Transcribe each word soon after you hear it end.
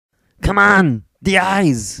Come on! The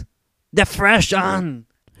eyes! They're fresh on!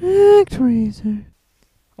 Actraiser.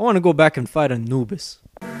 I want to go back and fight Anubis.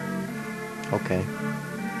 Okay.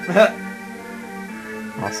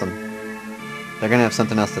 Awesome. They're gonna have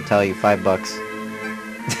something else to tell you. $5.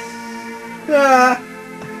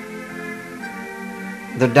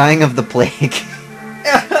 They're dying of the plague.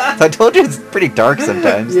 I told you it's pretty dark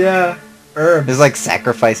sometimes. Yeah. Herbs. There's like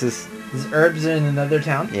sacrifices. There's herbs in another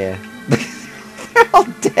town? Yeah. They're all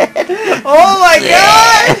dead. Oh my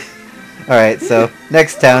god! Alright, so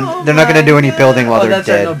next town. Oh They're not gonna do any my building while God. they're That's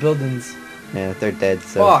dead. right, no buildings. Yeah, they're dead,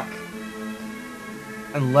 so. Fuck.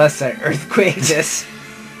 Unless I earthquake this.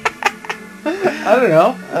 I don't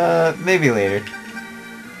know. Maybe later.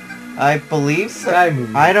 I believe so. Sky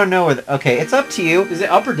movie. I don't know where. Okay, it's up to you. Is it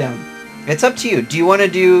up or down? It's up to you. Do you want to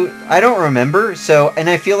do... I don't remember, so... And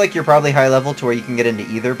I feel like you're probably high level to where you can get into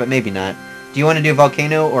either, but maybe not. Do you want to do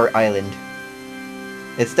volcano or island?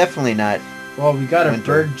 It's definitely not. Well, we got a Winter.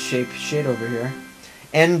 bird-shaped shit over here.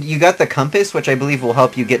 And you got the compass, which I believe will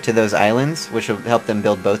help you get to those islands, which will help them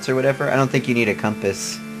build boats or whatever. I don't think you need a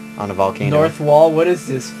compass on a volcano. North Wall, what is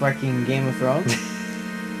this? Fucking Game of Thrones?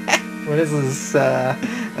 What is this?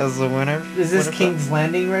 As the winner? Is this King's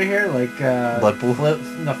Landing right here? Like, Bloodpool?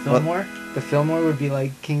 No, Fillmore? The Fillmore would be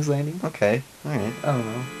like King's Landing? Okay, alright. I don't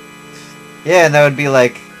know. Yeah, and that would be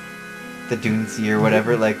like the Dune Sea or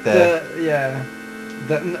whatever, like the... Yeah.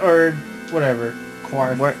 Or whatever.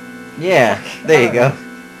 Quarth. Where, yeah, there you go.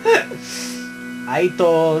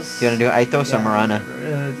 Aitos. Do you want to do Aitos or Marana?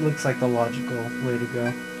 It looks like the logical way to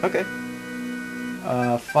go. Okay.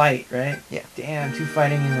 Fight, right? Yeah. Damn, 2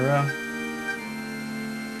 fighting in a row.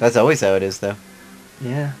 That's always how it is, though.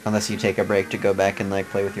 Yeah. Unless you take a break to go back and like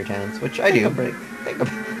play with your towns, which I Take do. a break. Take a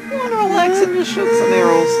break. You want to relax and just shoot some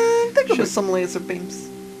arrows, shoot some laser beams.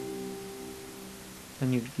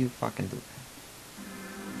 And you fucking do that.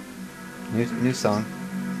 New song.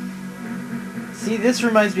 See, this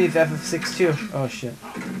reminds me of FF6 too. Oh shit.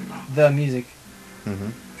 The music.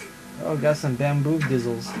 Mm-hmm. Oh, got some bamboo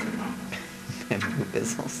dizzles. Bamboo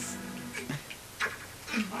bizzles.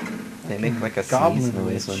 They make like a Goblin sneeze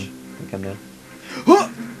noise witch. when they come down.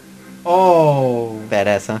 Oh.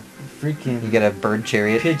 Badass, huh? Freaking. You get a bird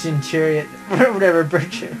chariot. Pigeon chariot. Whatever, bird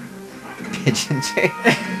chariot. Pigeon chariot.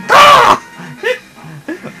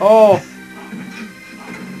 Oh.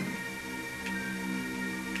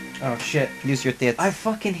 Oh shit. Use your tits. I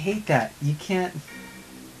fucking hate that. You can't.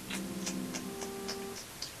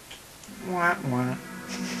 Wah, wah.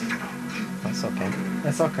 That's okay.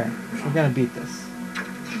 That's okay. We're gonna beat this.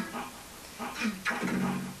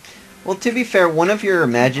 Well, to be fair, one of your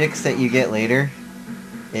magics that you get later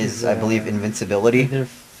is, I believe, invincibility.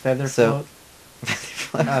 Feather So-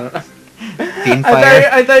 float. I don't know. Fiend fire.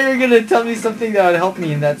 I thought you were gonna tell me something that would help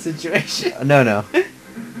me in that situation. No. It's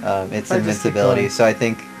I just invincibility, keep so I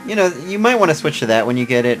think, you might want to switch to that when you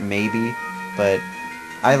get it, maybe, but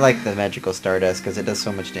I like the magical stardust because it does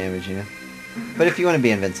so much damage, But if you want to be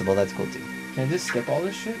invincible, that's cool too. Can I just skip all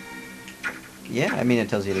this shit? Yeah, I mean, it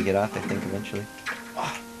tells you to get off, I think, eventually.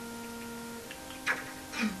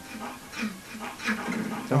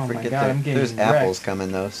 Don't Oh my forget God, I'm that getting there's apples wrecked.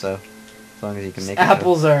 coming, though, so as long as you can make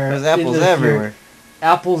Apples it. are. There's in apples the everywhere.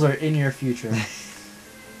 Apples are in your future.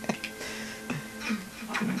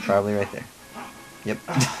 Probably right there. Yep.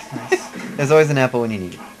 Oh, nice. There's always an apple when you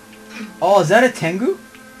need it. Oh, is that a Tengu?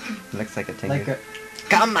 Looks like a Tengu. Like a.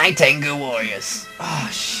 Come, my Tengu warriors! Oh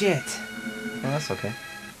shit. Well, that's okay.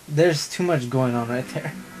 There's too much going on right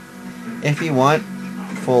there. If you want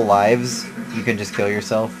full lives, you can just kill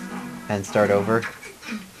yourself and start over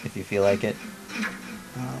if you feel like it.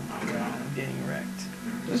 Oh my god, I'm getting wrecked.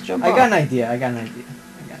 Just jump I off. got an idea.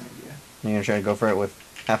 You're gonna try to go for it with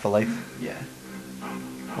half a life? Yeah.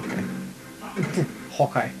 Okay.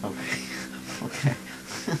 Hawkeye. Okay. Okay.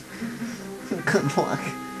 Good luck.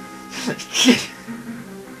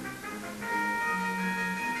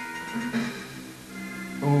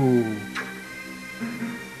 Ooh.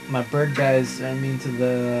 My bird guys are mean to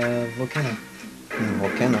the volcano.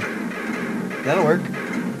 Volcano. That'll work.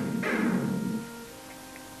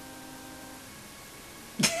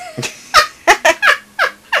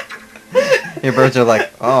 Your birds are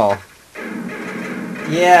like, oh.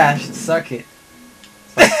 Yeah, I should suck it.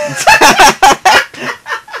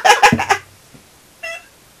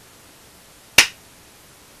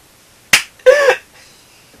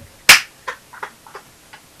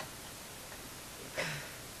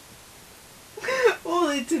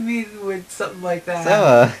 Only to me with something like that.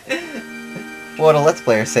 So, what do Let's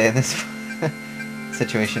Players say in this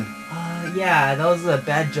situation? Yeah, that was a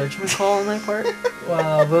bad judgment call on my part.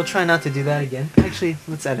 Well, we'll try not to do that again. Actually,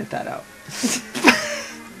 let's edit that out.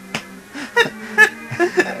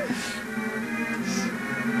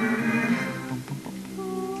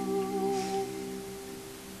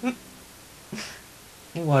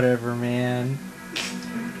 Whatever, man.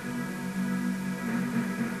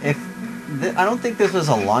 I don't think this was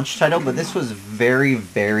a launch title, but this was very,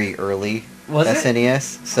 very early Was it?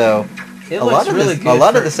 SNES. So It a looks lot of really this, good. a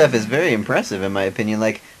lot of the stuff is very impressive in my opinion.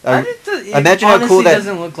 Like, It imagine how cool honestly that.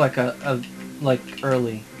 doesn't look like a like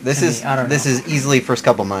early. This to is me. I don't know. this is easily first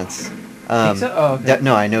couple months. Think so? Oh, okay.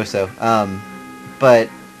 No, I know so. But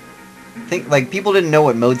think like people didn't know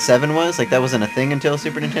what Mode 7 was. Like that wasn't a thing until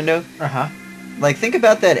Super Nintendo. Uh-huh. Like think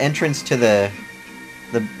about that entrance to the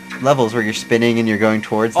levels where you're spinning and you're going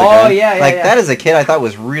towards the Oh, gun. yeah, Like yeah. that as a kid I thought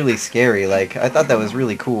was really scary. Like I thought that was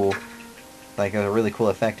really cool. Like it was a really cool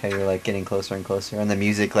effect how you're like getting closer and closer and the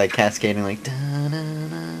music like cascading like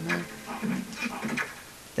da-na-na-na.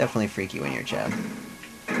 Definitely freaky when you're a child.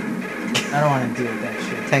 I don't want to deal with that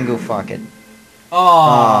shit. Tengu fuck it.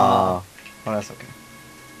 Oh. Oh, that's okay.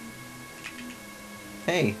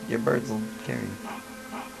 Hey, your birds will carry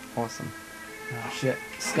you. Awesome. Oh shit.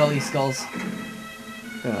 Scully skulls.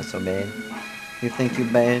 You're not so bad. You think you're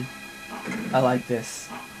bad? I like this.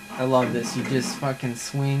 I love this. You just fucking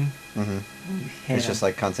swing. Mm-hmm. Hit It's just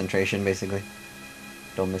like concentration, basically.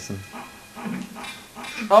 Don't miss him.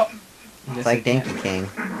 Oh. It's like Donkey Kong.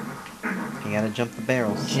 You gotta jump the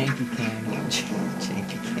barrels. Janky can.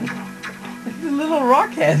 Janky Kong. The little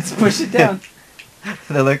rock hands push it down.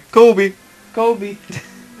 They're like, Kobe! Kobe.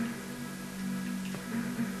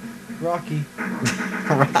 Rocky.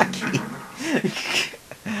 Rocky.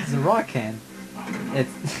 It's a rock hand.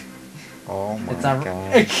 It's. Oh my It's a.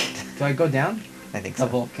 god. Do I go down? I think The so.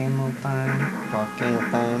 volcano time. Volcano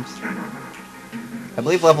times. I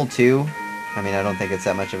believe level 2, I mean, I don't think it's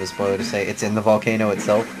that much of a spoiler to say, it's in the volcano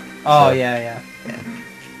itself. Oh So, yeah. Yeah.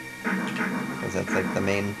 Because that's like the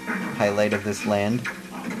main highlight of this land.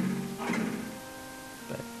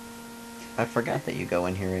 But I forgot that you go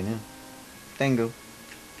in here right now. Tengu.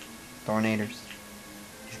 Tornadoes.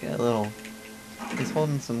 He's got a little... He's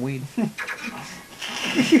holding some weed.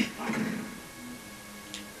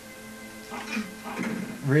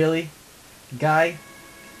 Really, guy?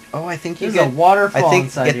 Oh, I think you There's get... a waterfall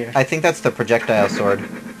inside here. I think that's the projectile sword.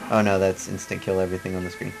 Oh no, that's instant kill everything on the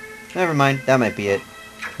screen. Never mind, that might be it.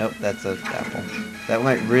 Nope, that's an apple. That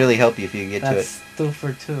might really help you if you get That's to it. 2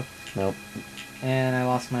 for 2. Nope. And I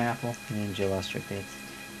lost my apple. And you lost your kids.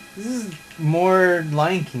 This is more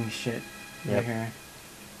Lion King shit Yep. right here.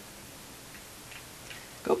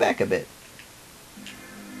 Go back a bit.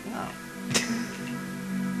 No,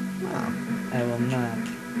 Wow. I will not.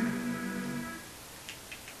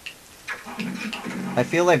 I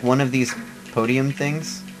feel like one of these podium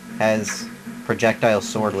things has projectile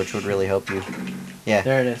sword, which would really help you. Yeah.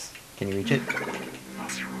 There it is. Can you reach it?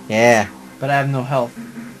 Yeah. But I have no health.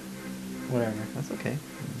 Whatever. That's okay.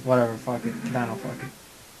 Whatever, fuck it. Dino, fuck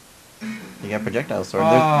it. You got projectile sword.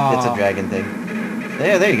 Oh. It's a dragon thing.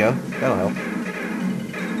 Yeah, there you go. That'll help.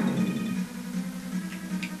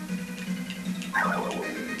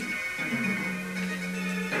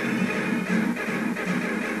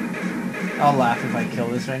 I'll laugh if I kill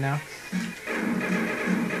this right now.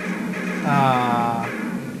 Ah.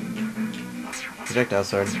 Projectile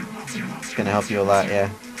sword. It's gonna help you a lot, yeah.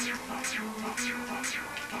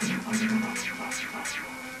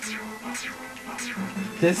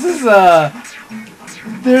 This is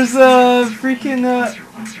there's a freaking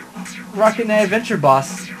Rocket Knight Adventure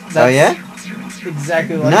boss. Oh yeah?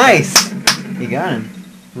 Exactly like Nice! You got him.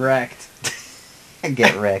 that. Wrecked.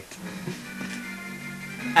 Get wrecked.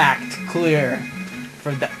 Act clear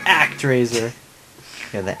for the Actraiser.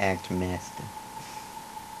 You're the act master.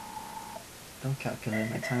 Don't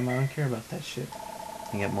calculate my time. I don't care about that shit.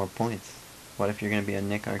 You get more points. What if you're gonna be a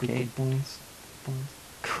Nick Arcade? Points.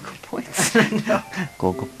 Google points. No.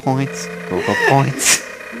 Google points. Google points.